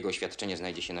 jego oświadczenie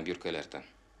znajdzie się na biurku Elerta.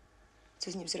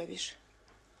 Co z nim zrobisz?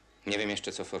 Nie wiem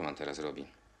jeszcze, co Forman teraz robi.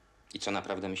 I co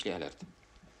naprawdę myśli Elert.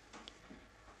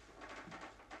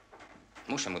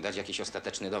 Muszę mu dać jakiś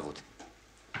ostateczny dowód.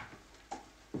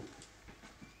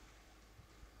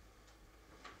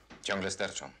 Ciągle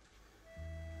sterczą.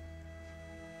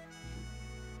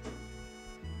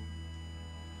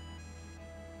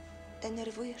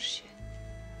 Denerwujesz się.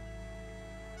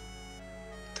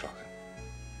 Trochę.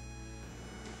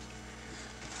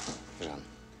 Żan,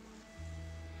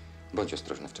 bądź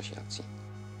ostrożny w czasie akcji.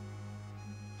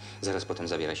 Zaraz potem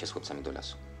zabieraj się z chłopcami do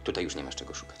lasu. Tutaj już nie masz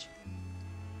czego szukać.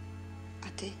 A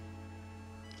ty?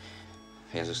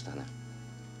 Ja zostanę.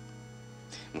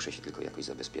 Muszę się tylko jakoś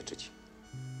zabezpieczyć.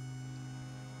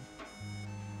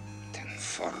 Ten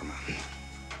Forman.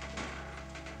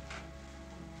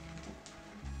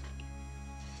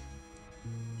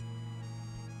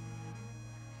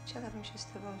 Chciałabym się z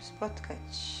tobą spotkać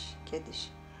kiedyś,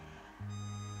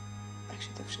 jak się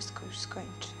to wszystko już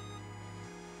skończy.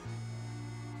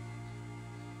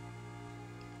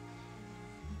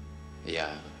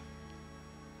 Ja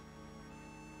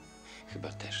chyba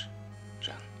też,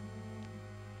 Żan.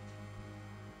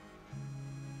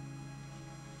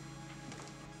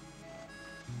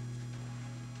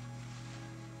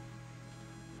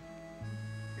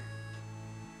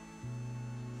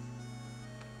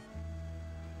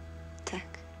 Tak.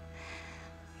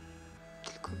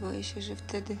 Tylko boję się, że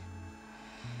wtedy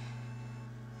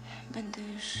będę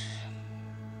już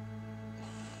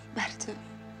bardzo,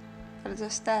 bardzo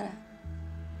stara.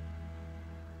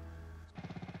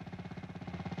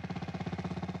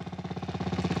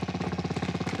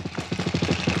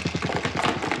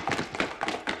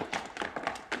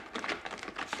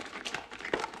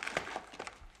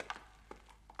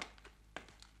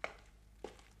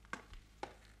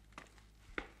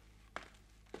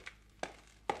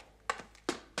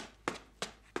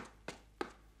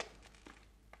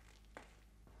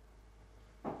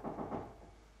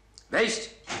 Wejść!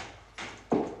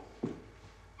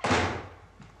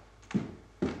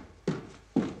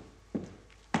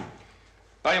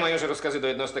 Panie majorze, rozkazy do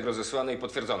jednostek rozesłane i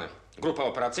potwierdzone. Grupa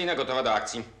operacyjna gotowa do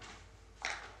akcji.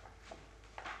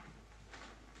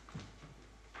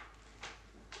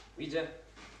 Widzę.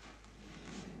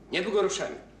 Niedługo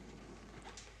ruszamy.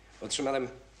 Otrzymałem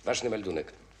ważny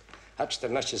meldunek.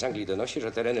 H-14 z Anglii donosi,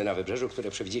 że tereny na wybrzeżu,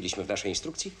 które przewidzieliśmy w naszej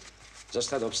instrukcji,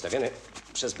 zostały obstawione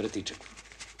przez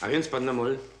Brytyjczyków. A więc panna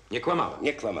Moll nie kłamała?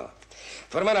 Nie kłamała.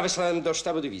 Formana wysłałem do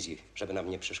sztabu dywizji, żeby nam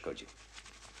nie przeszkodził.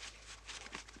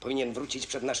 Powinien wrócić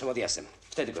przed naszym odjazdem.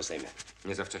 Wtedy go zdejmę.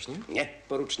 Nie za wcześnie? Nie,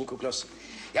 poruczniku Kloss.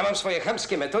 Ja mam swoje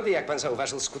chamskie metody, jak pan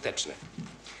zauważył, skuteczne.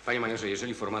 Panie majorze,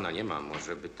 jeżeli Formana nie ma,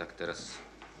 może by tak teraz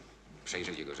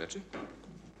przejrzeć jego rzeczy?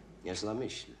 Niezła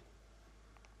myśl.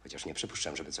 Chociaż nie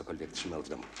przypuszczam, żeby cokolwiek trzymał w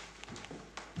domu.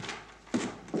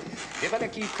 Wie pan,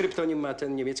 jaki kryptonim ma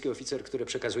ten niemiecki oficer, który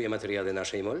przekazuje materiały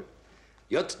naszej MOL?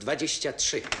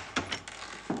 J-23.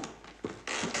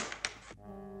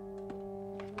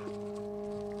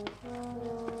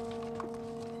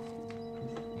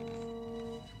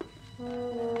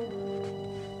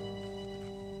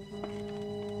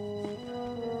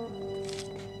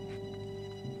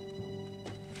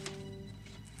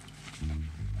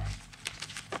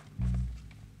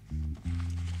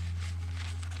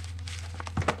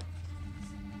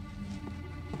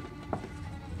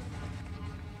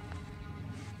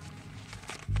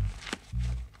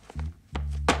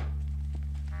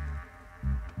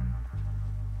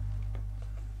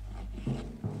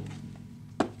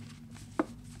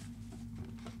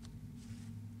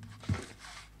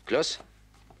 Kloss?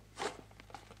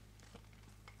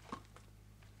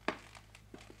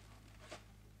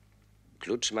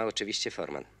 Klucz ma oczywiście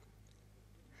Forman.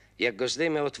 Jak go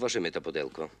zdejmę, otworzymy to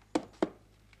pudełko.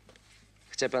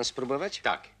 Chce pan spróbować?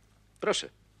 Tak. Proszę.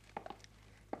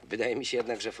 Wydaje mi się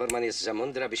jednak, że Forman jest za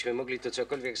mądry, abyśmy mogli tu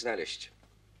cokolwiek znaleźć.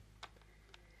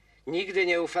 Nigdy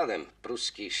nie ufałem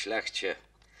pruskiej szlachcie,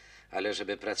 ale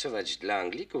żeby pracować dla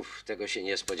Anglików, tego się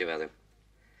nie spodziewałem.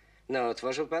 No,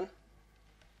 otworzył pan?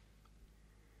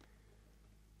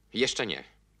 Jeszcze nie.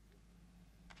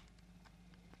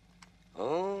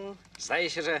 O, zdaje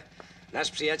się, że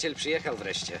nasz przyjaciel przyjechał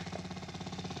wreszcie.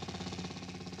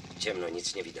 Ciemno,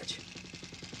 nic nie widać.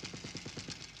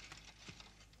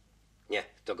 Nie,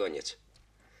 to goniec.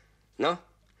 No,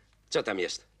 co tam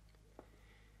jest?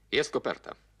 Jest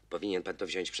koperta. Powinien pan to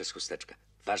wziąć przez chusteczkę.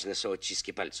 Ważne są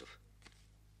odciski palców.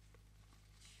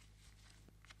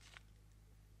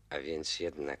 A więc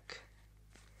jednak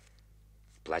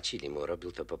płacili mu,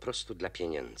 robił to po prostu dla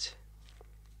pieniędzy.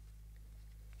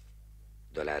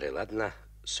 Dolary ładna,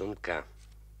 sumka.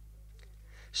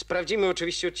 Sprawdzimy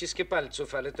oczywiście odciski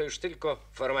palców, ale to już tylko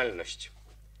formalność.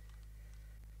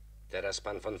 Teraz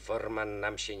pan von Forman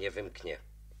nam się nie wymknie.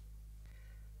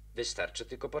 Wystarczy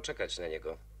tylko poczekać na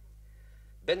niego.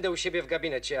 Będę u siebie w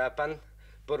gabinecie, a pan,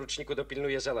 poruczniku,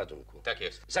 dopilnuje załadunku. Tak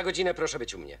jest. Za godzinę proszę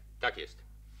być u mnie. Tak jest.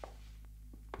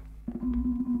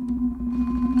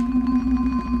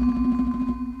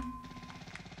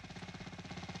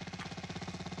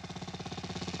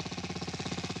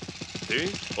 Ty?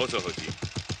 O co chodzi?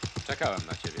 Czekałem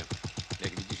na ciebie.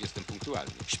 Jak widzisz, jestem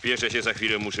punktualny. Śpieszę się, za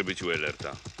chwilę muszę być u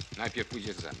Ellerta. Najpierw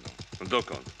pójdziesz ze mną.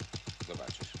 Dokąd?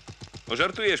 Zobaczysz. O,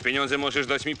 żartujesz, pieniądze możesz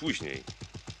dać mi później.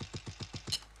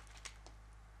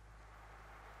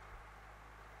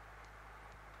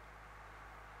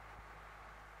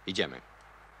 Idziemy.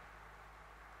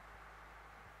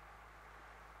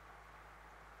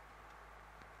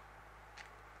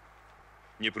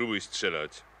 Nie próbuj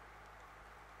strzelać.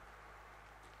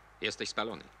 Jesteś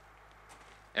spalony.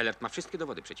 Ellert ma wszystkie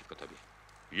dowody przeciwko tobie.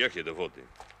 Jakie dowody?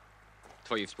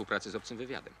 Twojej współpracy z obcym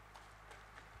wywiadem.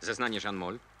 Zeznanie Jean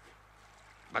Moll,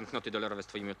 banknoty dolarowe z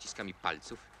twoimi odciskami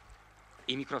palców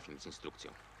i mikrofilm z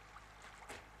instrukcją.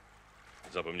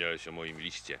 Zapomniałeś o moim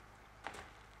liście.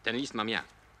 Ten list mam ja.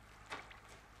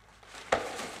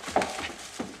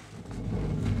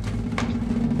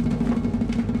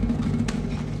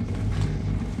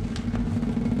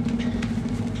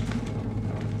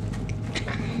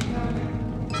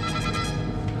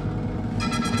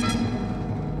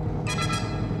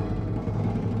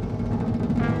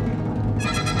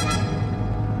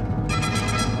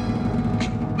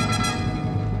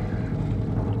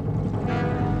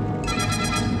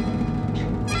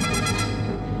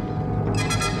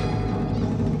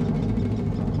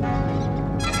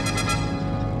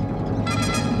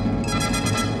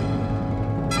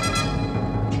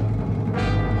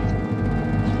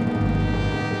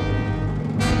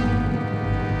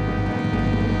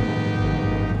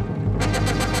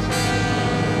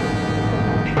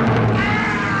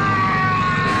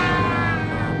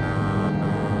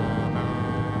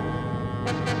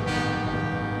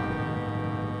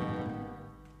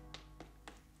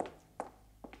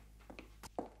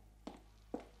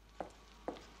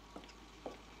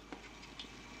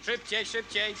 Szybciej,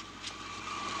 szybciej.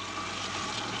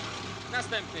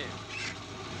 Następny.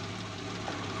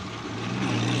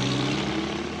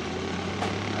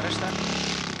 A reszta?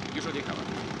 Już odjechała.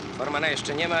 Formana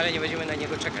jeszcze nie ma, ale nie będziemy na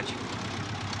niego czekać.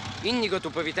 Inni go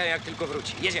tu powitają, jak tylko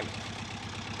wróci. Jedziemy.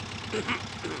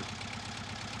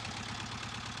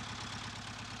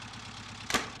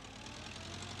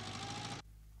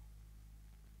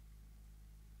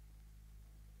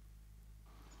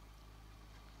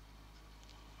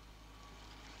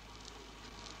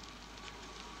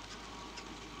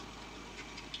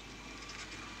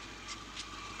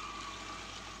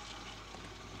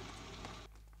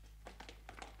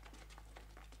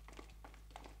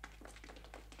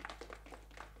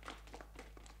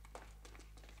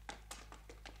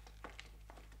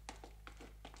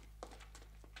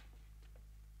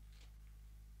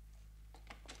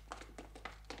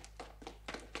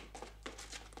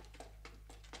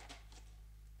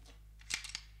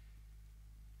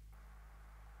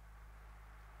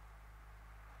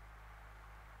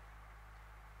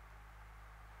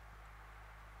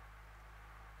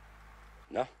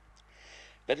 No,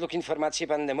 według informacji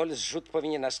panny Moll zrzut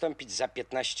powinien nastąpić za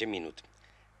 15 minut.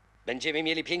 Będziemy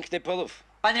mieli piękny połów.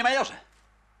 Panie majorze!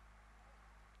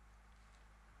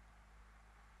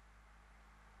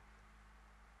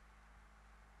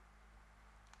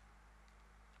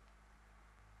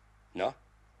 No,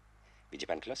 widzi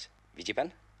pan, Kloss? Widzi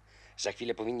pan? Za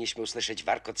chwilę powinniśmy usłyszeć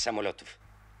warkot samolotów.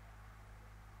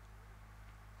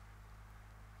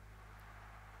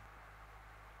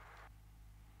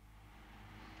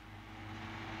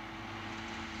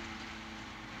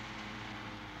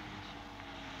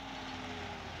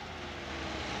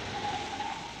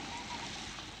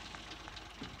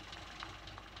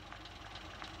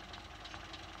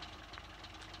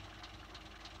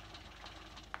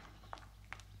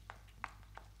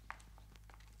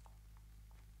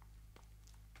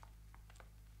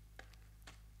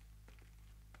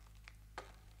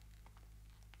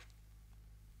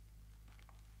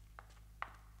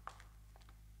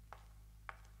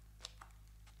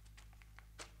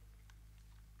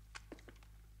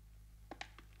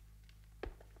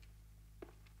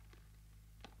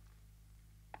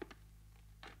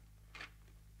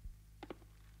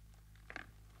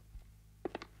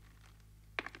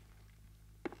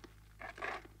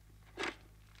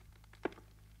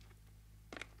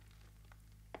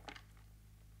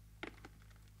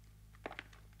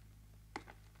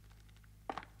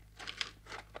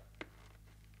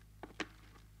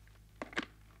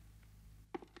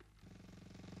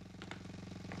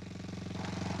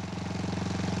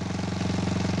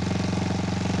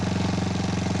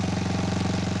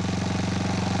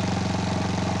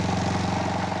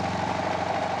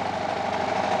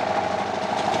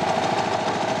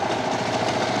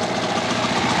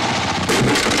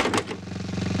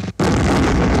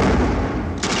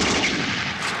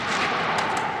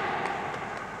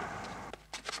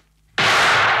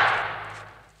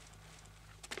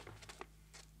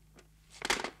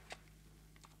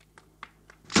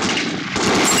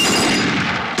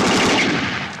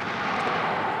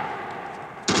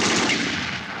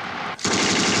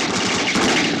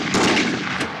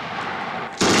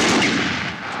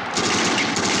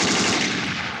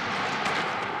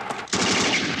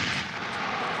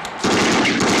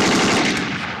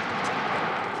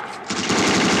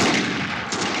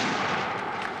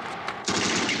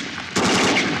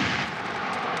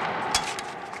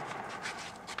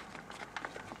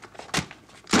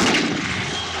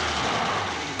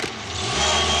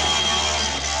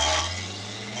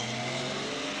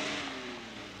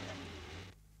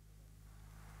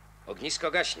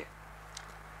 ognisko gaśnie.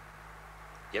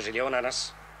 Jeżeli ona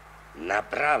nas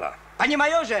nabrała... Panie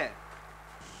majorze!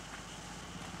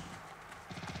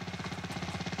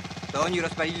 To oni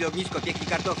rozpalili ognisko, piekli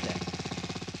kartofle.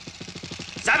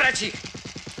 Zabrać ich!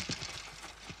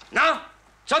 No,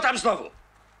 co tam znowu?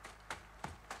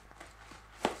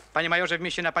 Panie majorze, w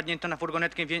mieście napadnięto na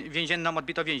furgonetkę więzienną,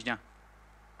 odbito więźnia.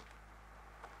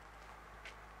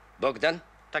 Bogdan?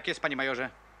 Tak jest, panie majorze.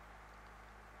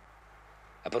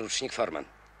 A porucznik Forman?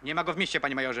 Nie ma go w mieście,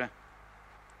 panie majorze.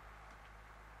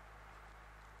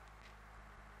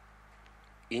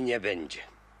 I nie będzie.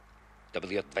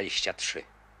 WJ-23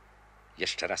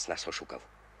 jeszcze raz nas oszukał.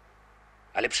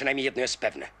 Ale przynajmniej jedno jest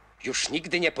pewne. Już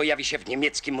nigdy nie pojawi się w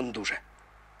niemieckim mundurze.